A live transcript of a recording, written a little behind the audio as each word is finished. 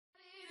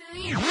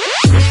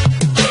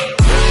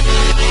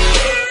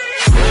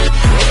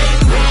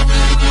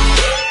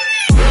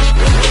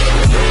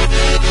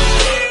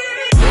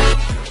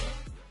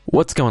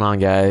What's going on,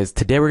 guys?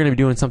 Today we're going to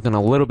be doing something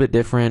a little bit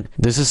different.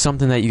 This is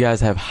something that you guys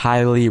have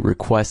highly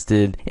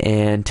requested,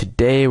 and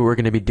today we're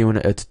going to be doing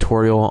a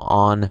tutorial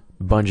on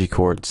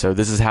BungeeCord. So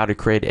this is how to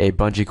create a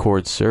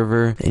BungeeCord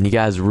server, and you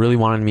guys really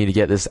wanted me to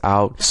get this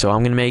out, so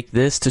I'm going to make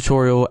this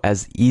tutorial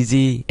as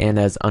easy and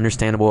as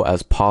understandable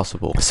as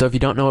possible. So if you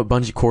don't know what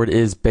BungeeCord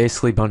is,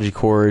 basically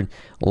BungeeCord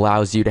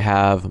allows you to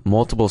have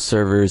multiple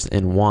servers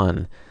in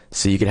one.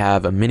 So you could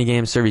have a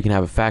minigame server, you can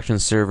have a faction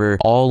server,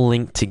 all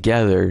linked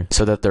together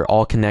so that they're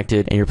all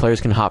connected and your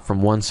players can hop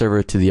from one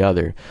server to the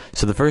other.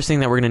 So the first thing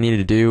that we're going to need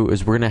to do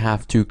is we're going to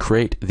have to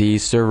create the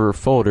server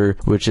folder,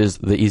 which is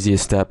the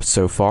easiest step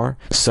so far.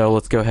 So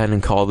let's go ahead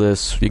and call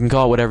this, you can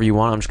call it whatever you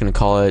want, I'm just going to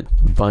call it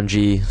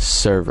Bungee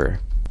Server.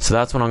 So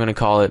that's what I'm going to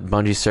call it,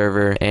 Bungee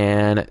Server.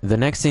 And the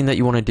next thing that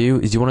you want to do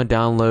is you want to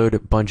download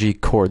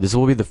BungeeCord. This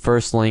will be the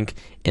first link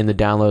in the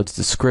downloads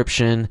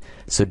description.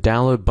 So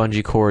download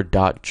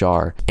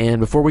BungeeCord.jar. And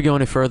before we go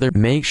any further,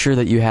 make sure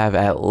that you have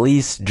at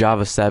least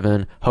Java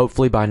 7.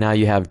 Hopefully by now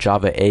you have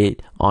Java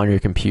 8 on your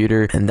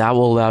computer, and that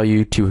will allow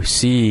you to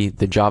see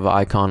the Java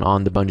icon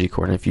on the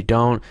BungeeCord. And if you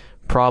don't,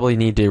 probably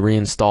need to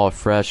reinstall a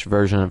fresh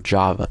version of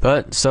Java.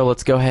 But so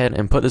let's go ahead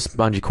and put this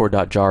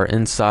BungeeCord.jar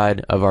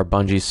inside of our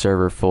Bungee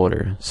server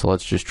folder. So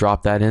let's just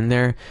drop that in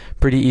there.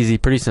 Pretty easy,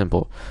 pretty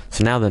simple.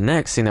 So now the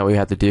next thing that we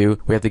have to do,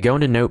 we have to go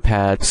into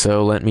NOTEPAD.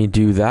 So let me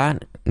do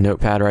that.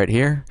 NOTEPAD right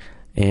here,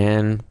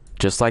 and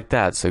just like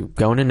that. So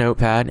go into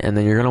NOTEPAD, and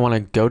then you're going to want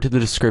to go to the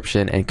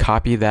description and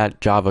copy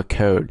that Java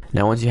code.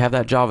 Now once you have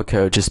that Java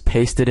code, just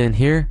paste it in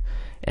here,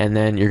 and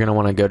then you're going to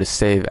want to go to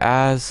save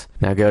as.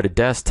 Now go to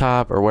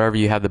desktop or wherever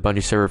you have the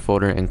Bungee server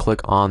folder and click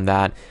on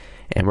that,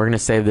 and we're going to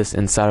save this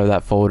inside of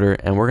that folder,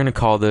 and we're going to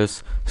call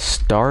this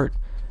start.bat.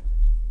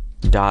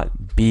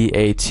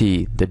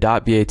 The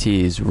 .bat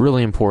is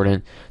really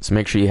important, so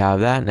make sure you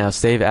have that. Now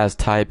save as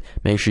type,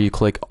 make sure you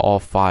click all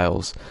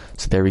files.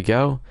 So there we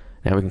go.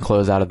 Now we can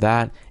close out of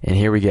that, and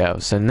here we go.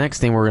 So next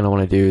thing we're going to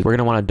want to do is we're going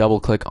to want to double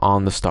click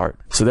on the start.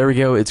 So there we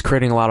go, it's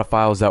creating a lot of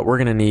files that we're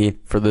going to need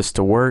for this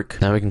to work.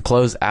 Now we can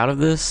close out of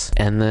this,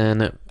 and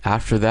then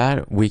after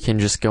that we can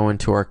just go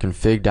into our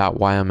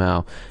config.yml.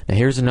 Now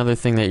here's another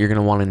thing that you're going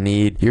to want to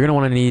need. You're going to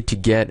want to need to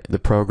get the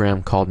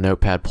program called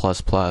Notepad++.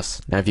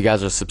 Now if you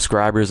guys are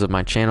subscribers of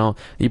my channel,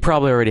 you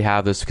probably already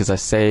have this because I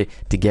say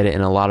to get it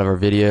in a lot of our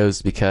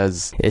videos,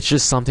 because it's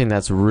just something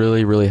that's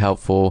really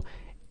helpful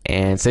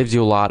and saves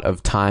you a lot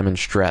of time and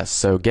stress.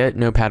 So get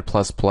Notepad++,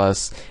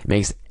 it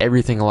makes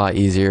everything a lot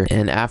easier.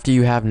 And after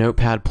you have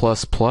Notepad++,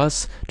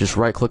 just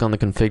right click on the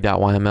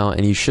config.yml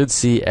and you should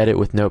see edit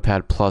with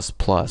Notepad++.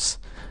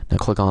 Now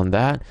click on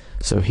that.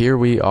 So here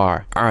we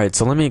are. Alright,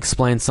 so let me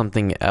explain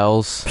something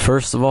else.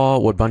 First of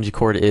all, what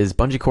BungeeCord is.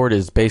 BungeeCord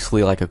is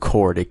basically like a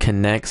cord. It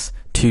connects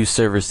two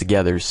servers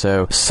together.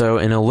 So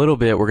in a little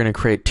bit we're going to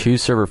create two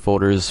server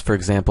folders, for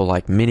example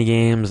like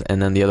minigames,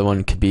 and then the other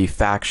one could be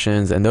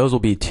factions, and those will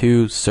be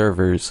two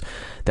servers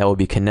that will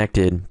be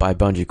connected by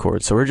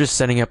BungeeCord. So we're just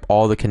setting up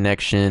all the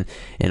connection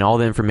and all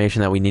the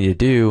information that we need to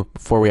do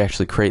before we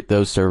actually create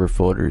those server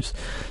folders.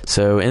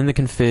 So in the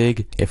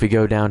config, if we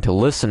go down to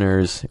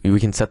listeners, we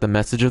can set the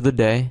message of the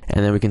day,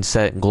 and then we can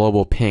set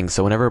global ping.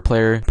 So whenever a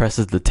player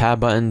presses the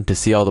tab button to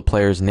see all the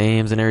players'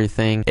 names and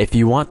everything, if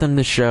you want them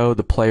to show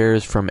the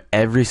players from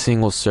every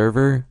single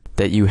server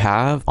that you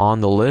have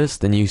on the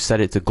list, then you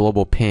set it to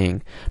global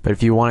ping. But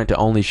if you want it to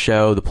only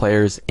show the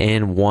players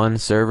in one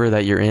server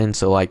that you're in,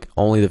 so like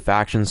only the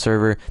faction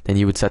server, then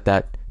you would set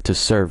that to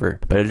server.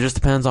 But it just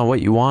depends on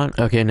what you want.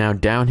 Okay, now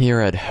down here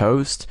at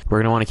host, we're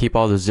going to want to keep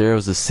all the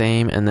zeros the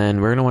same, and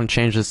then we're going to want to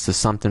change this to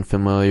something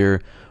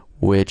familiar,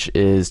 which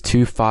is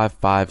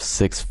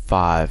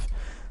 25565.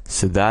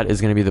 So that is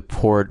going to be the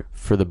port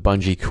for the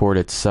BungeeCord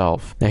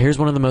itself. Now here's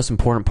one of the most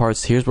important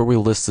parts. Here's where we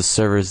list the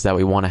servers that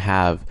we want to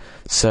have.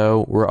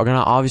 So we're going to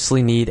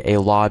obviously need a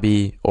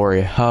lobby or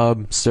a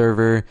hub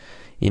server,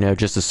 you know,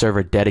 just a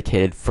server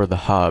dedicated for the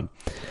hub.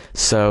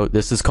 So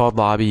this is called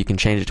lobby. You can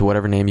change it to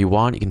whatever name you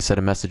want. You can set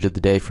a message of the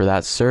day for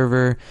that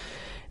server,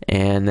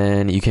 and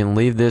then you can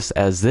leave this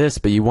as this,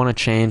 but you want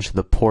to change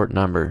the port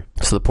number.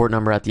 So the port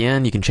number at the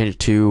end, you can change it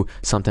to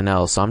something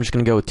else. So I'm just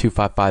going to go with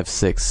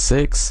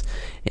 25566,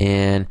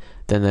 and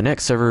then the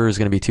next server is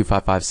going to be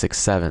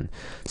 25567.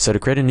 So to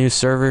create a new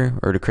server,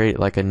 or to create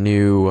like a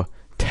new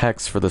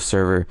text for the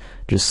server,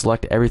 just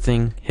select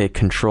everything, hit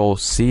Control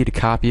C to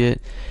copy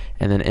it,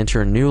 and then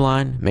enter a new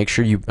line. Make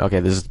sure you, okay,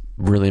 this is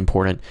really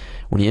important.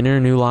 When you enter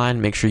a new line,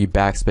 make sure you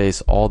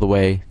backspace all the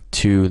way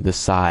to the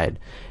side,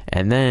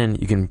 and then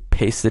you can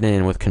paste it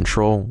in with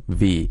Control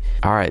V.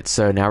 Alright,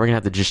 so now we're gonna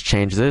have to just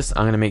change this.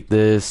 I'm gonna make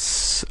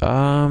this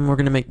we're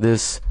gonna make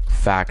this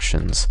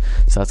factions.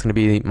 So that's gonna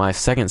be my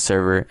second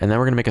server, and then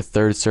we're gonna make a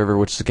third server,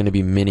 which is gonna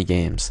be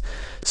minigames.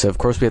 So of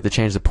course we have to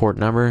change the port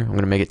number. I'm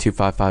gonna make it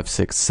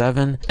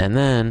 25567, and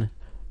then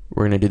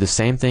we're going to do the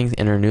same thing,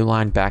 enter a new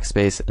line,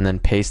 backspace, and then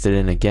paste it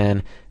in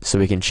again so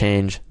we can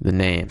change the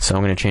name. So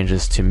I'm going to change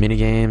this to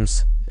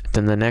minigames.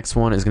 Then the next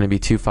one is going to be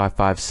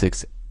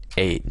 25568.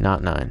 8,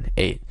 not 9,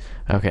 8.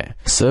 Okay,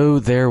 so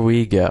there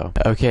we go.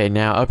 Okay,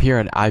 now up here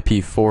at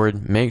IP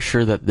forward, make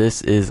sure that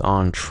this is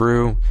on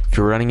true. If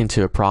you're running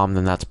into a problem,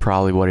 then that's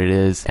probably what it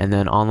is. And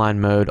then online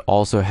mode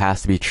also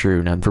has to be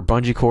true. Now for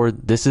BungeeCord,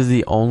 this is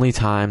the only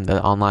time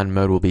that online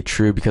mode will be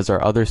true, because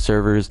our other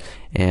servers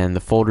and the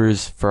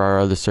folders for our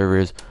other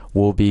servers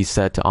will be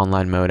set to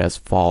online mode as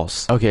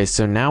false. Okay,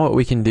 so now what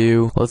we can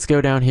do, let's go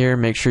down here,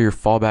 make sure your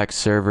fallback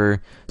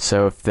server,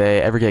 so if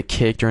they ever get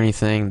kicked or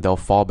anything, they'll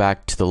fall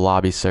back to the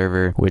lobby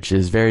server, which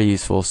is very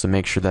useful. So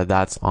make sure that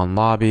that's on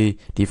lobby,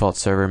 default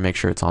server, make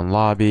sure it's on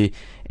lobby,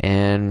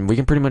 and we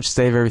can pretty much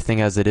save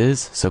everything as it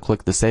is. So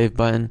click the save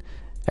button,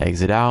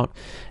 exit out.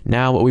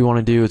 Now what we want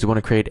to do is we want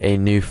to create a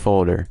new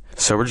folder.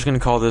 So we're just going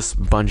to call this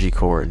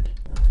BungeeCord,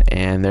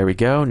 and there we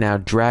go. Now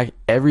drag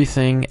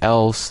everything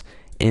else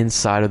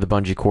inside of the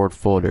BungeeCord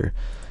folder.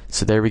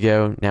 So there we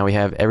go. Now we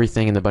have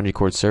everything in the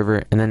BungeeCord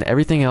server, and then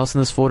everything else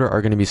in this folder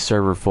are going to be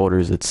server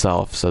folders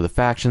itself. So the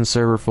faction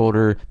server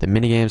folder, the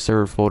minigame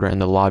server folder,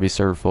 and the lobby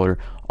server folder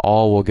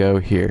all will go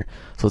here.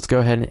 So let's go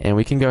ahead and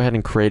we can go ahead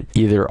and create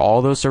either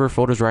all those server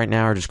folders right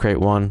now or just create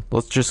one.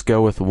 Let's just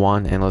go with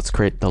one, and let's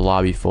create the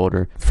lobby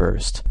folder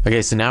first.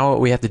 Okay, so now what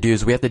we have to do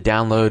is we have to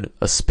download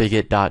a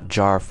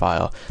Spigot.jar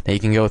file. Now you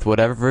can go with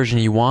whatever version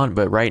you want,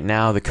 but right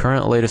now the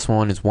current latest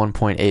one is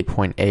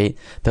 1.8.8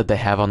 that they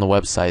have on the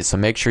website. So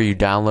make sure you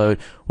download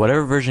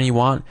whatever version you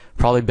want.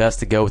 Probably best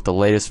to go with the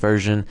latest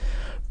version,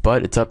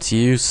 but it's up to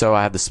you. So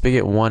I have the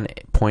Spigot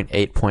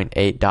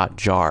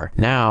 1.8.8.jar.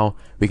 Now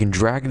we can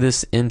drag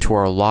this into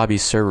our lobby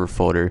server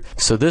folder.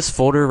 So this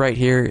folder right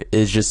here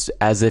is just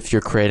as if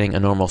you're creating a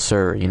normal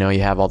server. You know,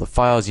 you have all the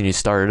files, you need to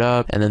start it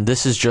up, and then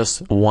this is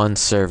just one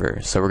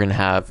server. So we're gonna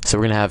have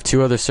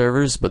two other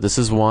servers, but this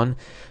is one.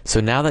 So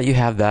now that you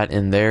have that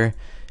in there,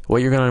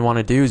 what you're gonna want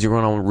to do is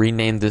you're gonna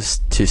rename this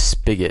to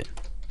Spigot.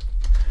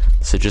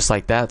 So just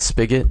like that,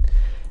 Spigot.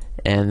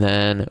 And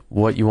then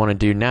what you want to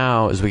do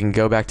now is we can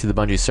go back to the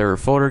Bungee server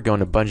folder, go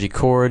into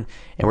BungeeCord,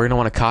 and we're going to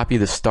want to copy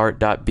the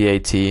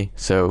start.bat.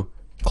 So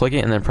click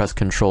it and then press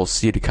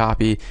Control-C to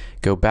copy,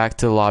 go back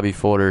to the lobby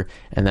folder,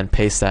 and then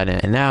paste that in.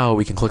 And now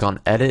we can click on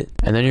Edit,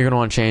 and then you're going to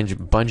want to change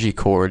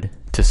BungeeCord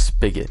to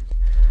Spigot.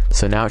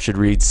 So now it should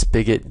read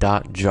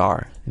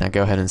Spigot.jar. Now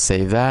go ahead and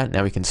save that.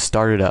 Now we can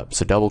start it up.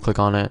 So double click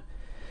on it,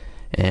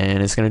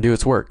 and it's going to do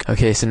its work.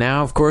 Okay, so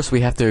now of course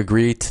we have to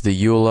agree to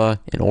the EULA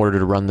in order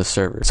to run the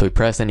server. So we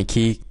press any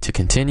key to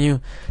continue.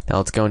 Now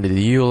let's go into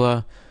the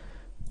EULA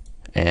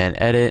and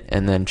edit,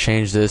 and then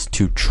change this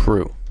to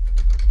true.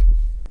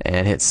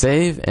 And hit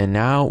save, and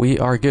now we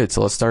are good.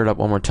 So let's start it up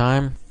one more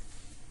time.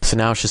 So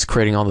now it's just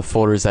creating all the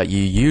folders that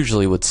you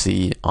usually would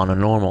see on a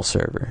normal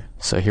server.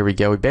 So here we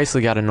go. We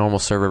basically got a normal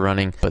server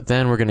running, but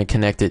then we're going to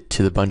connect it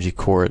to the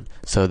BungeeCord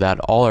so that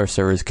all our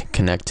servers can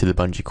connect to the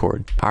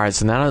BungeeCord. Alright,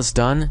 so now that it's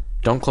done,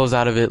 don't close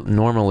out of it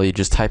normally.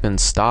 Just type in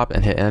stop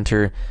and hit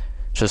enter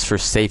just for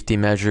safety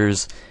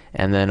measures,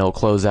 and then it'll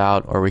close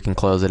out, or we can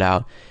close it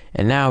out.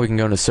 And now we can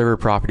go into server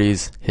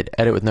properties, hit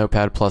edit with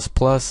Notepad++.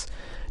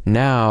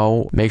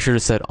 Now make sure to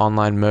set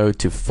online mode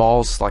to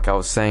false like I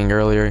was saying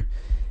earlier,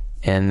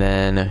 and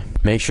then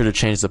make sure to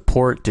change the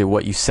port to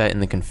what you set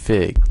in the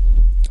config.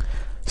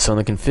 So in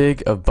the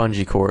config of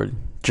BungeeCord,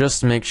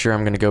 just to make sure,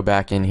 I'm going to go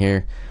back in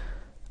here.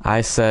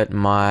 I set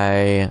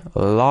my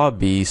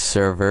lobby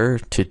server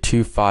to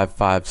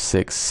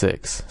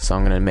 25566, so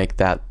I'm going to make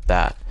that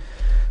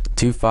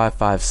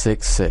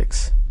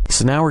 25566.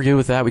 So now we're good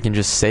with that. We can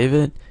just save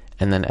it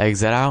and then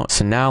exit out.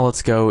 So now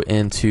let's go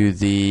into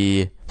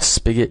the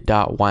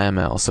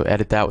Spigot.yml. So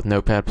edit that with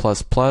Notepad++.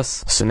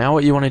 So now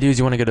what you want to do is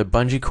you want to go to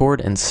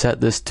BungeeCord and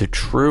set this to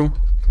true.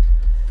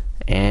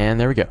 And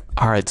there we go.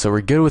 Alright, so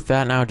we're good with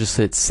that now. Just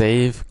hit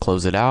save,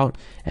 close it out.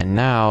 And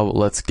now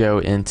let's go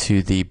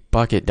into the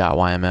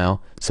bucket.yml.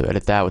 So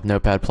edit that with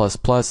Notepad++.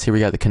 Here we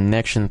got the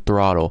connection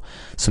throttle.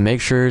 So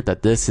make sure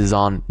that this is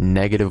on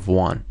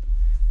 -1.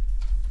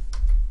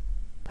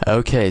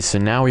 Okay, so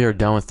now we are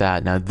done with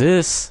that. Now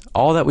this,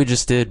 all that we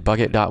just did,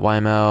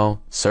 bucket.yml,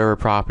 server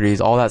properties,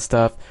 all that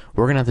stuff,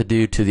 we're going to have to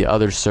do to the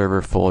other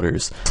server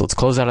folders. So let's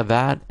close out of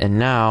that, and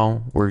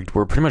now we're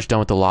pretty much done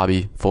with the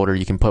lobby folder.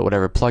 You can put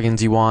whatever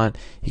plugins you want,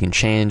 you can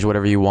change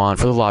whatever you want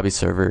for the lobby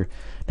server.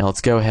 Now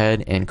let's go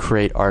ahead and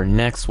create our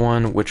next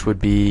one, which would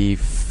be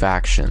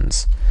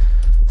factions.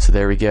 So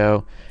there we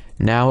go.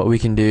 Now what we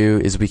can do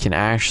is we can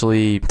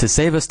actually, to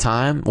save us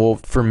time, well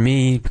for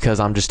me, because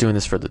I'm just doing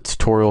this for the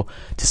tutorial,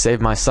 to save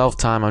myself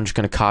time, I'm just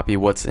going to copy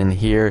what's in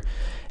here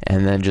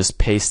and then just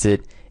paste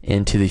it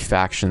into the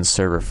factions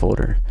server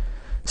folder.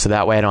 So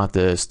that way I don't have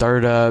to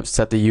start it up,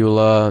 set the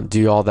EULA,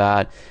 do all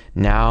that.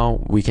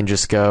 Now we can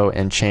just go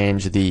and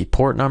change the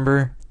port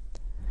number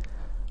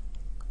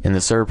in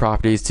the server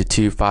properties to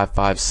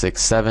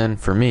 25567.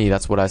 For me,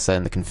 that's what I set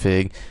in the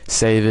config.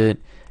 Save it,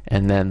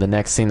 and then the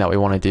next thing that we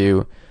want to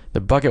do,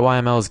 The bucket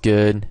YML is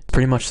good.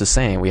 Pretty much the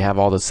same. We have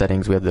all the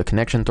settings. We have the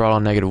connection throttle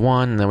on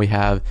 -1, and then we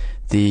have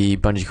the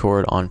bungee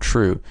cord on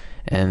true.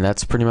 And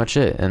that's pretty much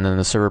it. And then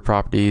the server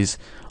properties,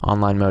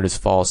 online mode is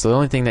false. So the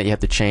only thing that you have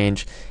to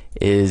change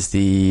is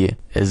the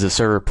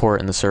server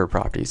port and the server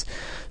properties.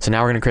 So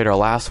now we're going to create our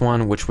last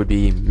one, which would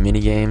be mini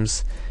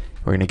games.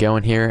 We're going to go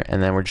in here,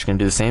 and then we're just going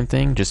to do the same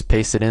thing. Just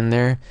paste it in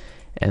there,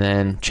 and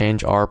then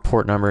change our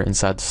port number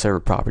inside the server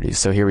properties.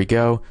 So here we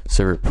go.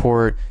 Server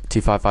port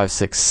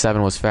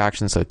 25567 was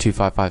faction, so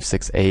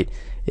 25568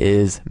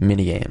 is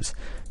mini games.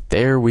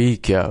 There we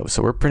go.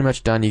 So we're pretty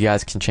much done. You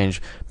guys can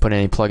put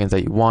any plugins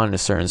that you want in a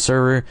certain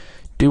server,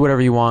 do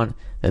whatever you want.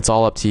 It's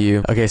all up to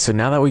you. Okay, so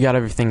now that we got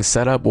everything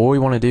set up, what we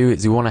want to do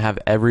is we want to have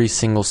every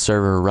single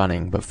server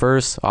running. But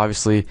first,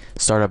 obviously,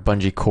 start up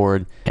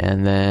BungeeCord,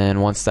 and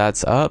then once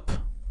that's up,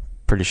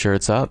 pretty sure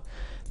it's up,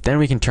 then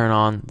we can turn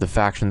on the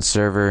faction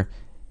server.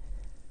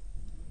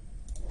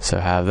 So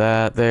have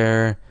that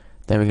there.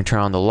 Then we can turn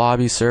on the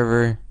lobby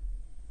server.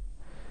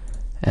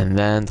 And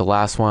then the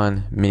last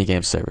one,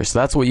 minigame server. So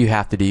that's what you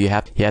have to do. You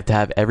have to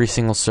have every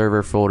single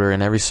server folder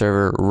and every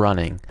server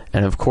running.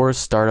 And of course,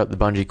 start up the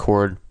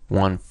BungeeCord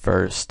one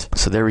first.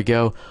 So there we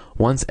go.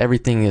 Once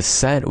everything is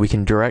set, we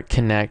can direct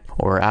connect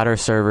or add our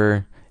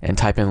server and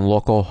type in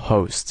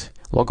localhost.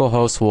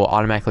 Localhost will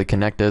automatically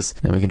connect us,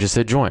 and we can just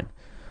hit join.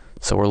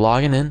 So we're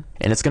logging in,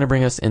 and it's going to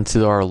bring us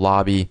into our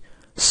lobby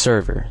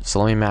server.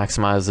 So let me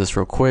maximize this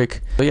real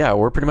quick. So yeah,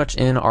 we're pretty much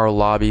in our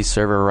lobby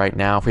server right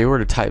now. If we were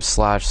to type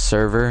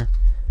 /server,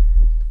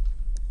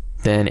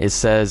 then it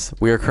says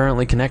we are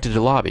currently connected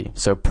to lobby.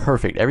 So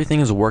perfect.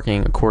 Everything is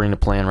working according to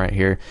plan right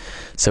here.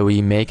 So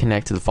we may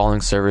connect to the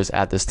following servers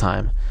at this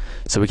time.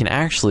 So we can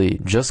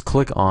actually just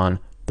click on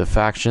the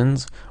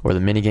factions or the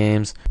mini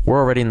games. We're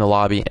already in the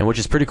lobby, and which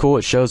is pretty cool.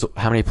 It shows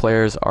how many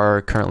players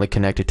are currently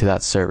connected to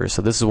that server.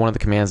 So this is one of the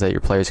commands that your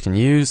players can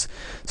use.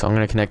 So I'm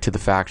going to connect to the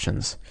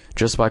factions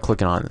just by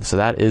clicking on it. So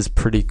that is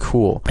pretty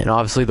cool. And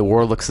obviously the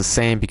world looks the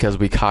same because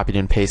we copied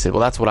and pasted. Well,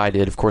 that's what I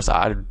did. Of course,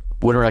 I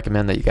wouldn't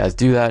recommend that you guys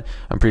do that.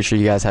 I'm pretty sure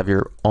you guys have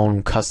your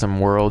own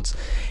custom worlds.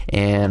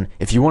 And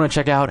if you want to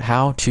check out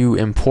how to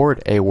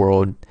import a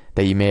world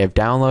that you may have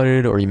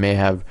downloaded or you may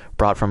have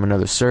brought from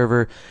another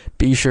server,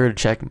 be sure to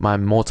check my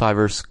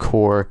Multiverse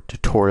Core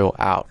tutorial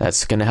out.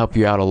 That's going to help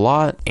you out a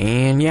lot.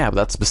 And yeah, but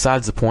that's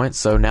besides the point.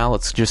 So now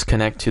let's just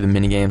connect to the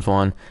minigames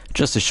one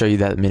just to show you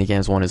that the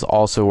minigames one is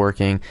also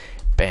working.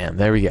 Bam,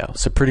 there we go.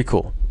 So pretty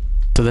cool.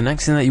 So the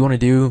next thing that you want to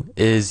do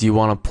is you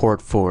want to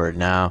port forward.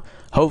 Now,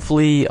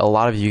 hopefully a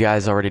lot of you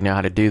guys already know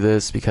how to do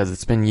this because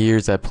it's been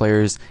years that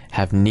players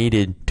have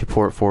needed to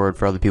port forward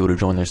for other people to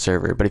join their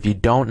server. But if you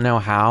don't know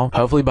how,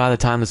 hopefully by the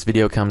time this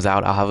video comes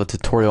out, I'll have a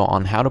tutorial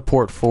on how to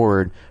port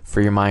forward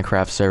for your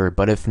Minecraft server.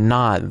 But if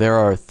not, there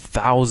are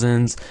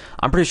thousands,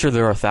 I'm pretty sure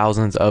there are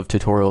thousands of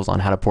tutorials on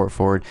how to port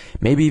forward,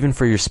 maybe even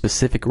for your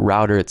specific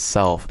router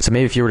itself. So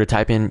maybe if you were to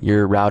type in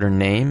your router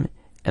name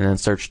and then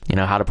search,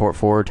 how to port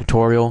forward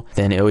tutorial,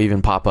 then it'll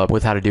even pop up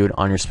with how to do it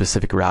on your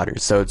specific routers.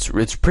 So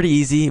it's pretty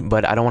easy,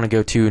 but I don't want to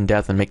go too in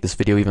depth and make this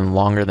video even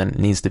longer than it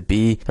needs to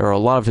be. There are a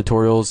lot of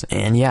tutorials,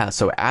 and yeah,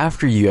 so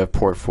after you have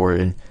port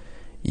forwarded,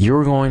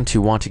 you're going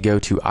to want to go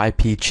to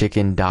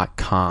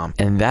ipchicken.com,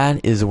 and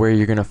that is where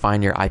you're going to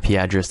find your IP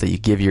address that you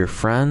give your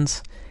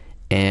friends.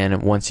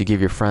 And once you give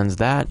your friends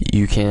that,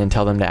 you can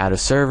tell them to add a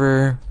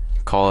server,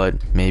 call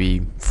it maybe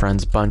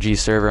friends Bungee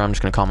server. I'm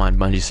just going to call mine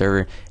Bungee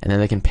server, and then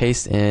they can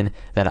paste in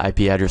that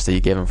IP address that you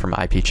give them from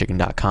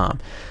ipchicken.com.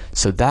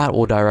 So that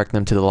will direct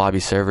them to the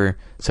lobby server.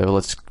 So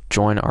let's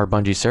join our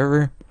Bungee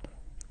server,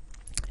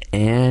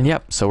 and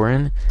yep, so we're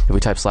in. If we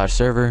type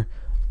 /server,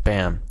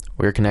 bam,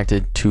 we're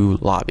connected to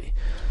lobby.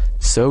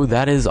 So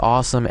that is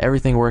awesome.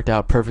 Everything worked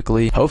out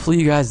perfectly. Hopefully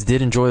you guys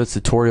did enjoy this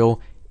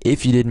tutorial.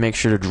 If you did, make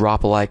sure to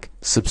drop a like,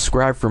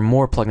 subscribe for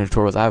more plugin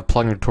tutorials. I have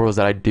plugin tutorials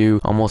that I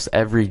do almost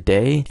every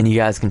day, and you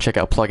guys can check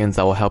out plugins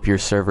that will help your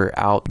server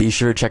out. Be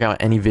sure to check out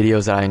any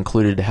videos that I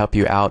included to help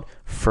you out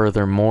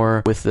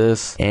furthermore with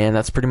this. And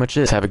that's pretty much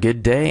it. Have a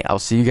good day. I'll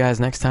see you guys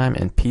next time,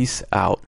 and peace out.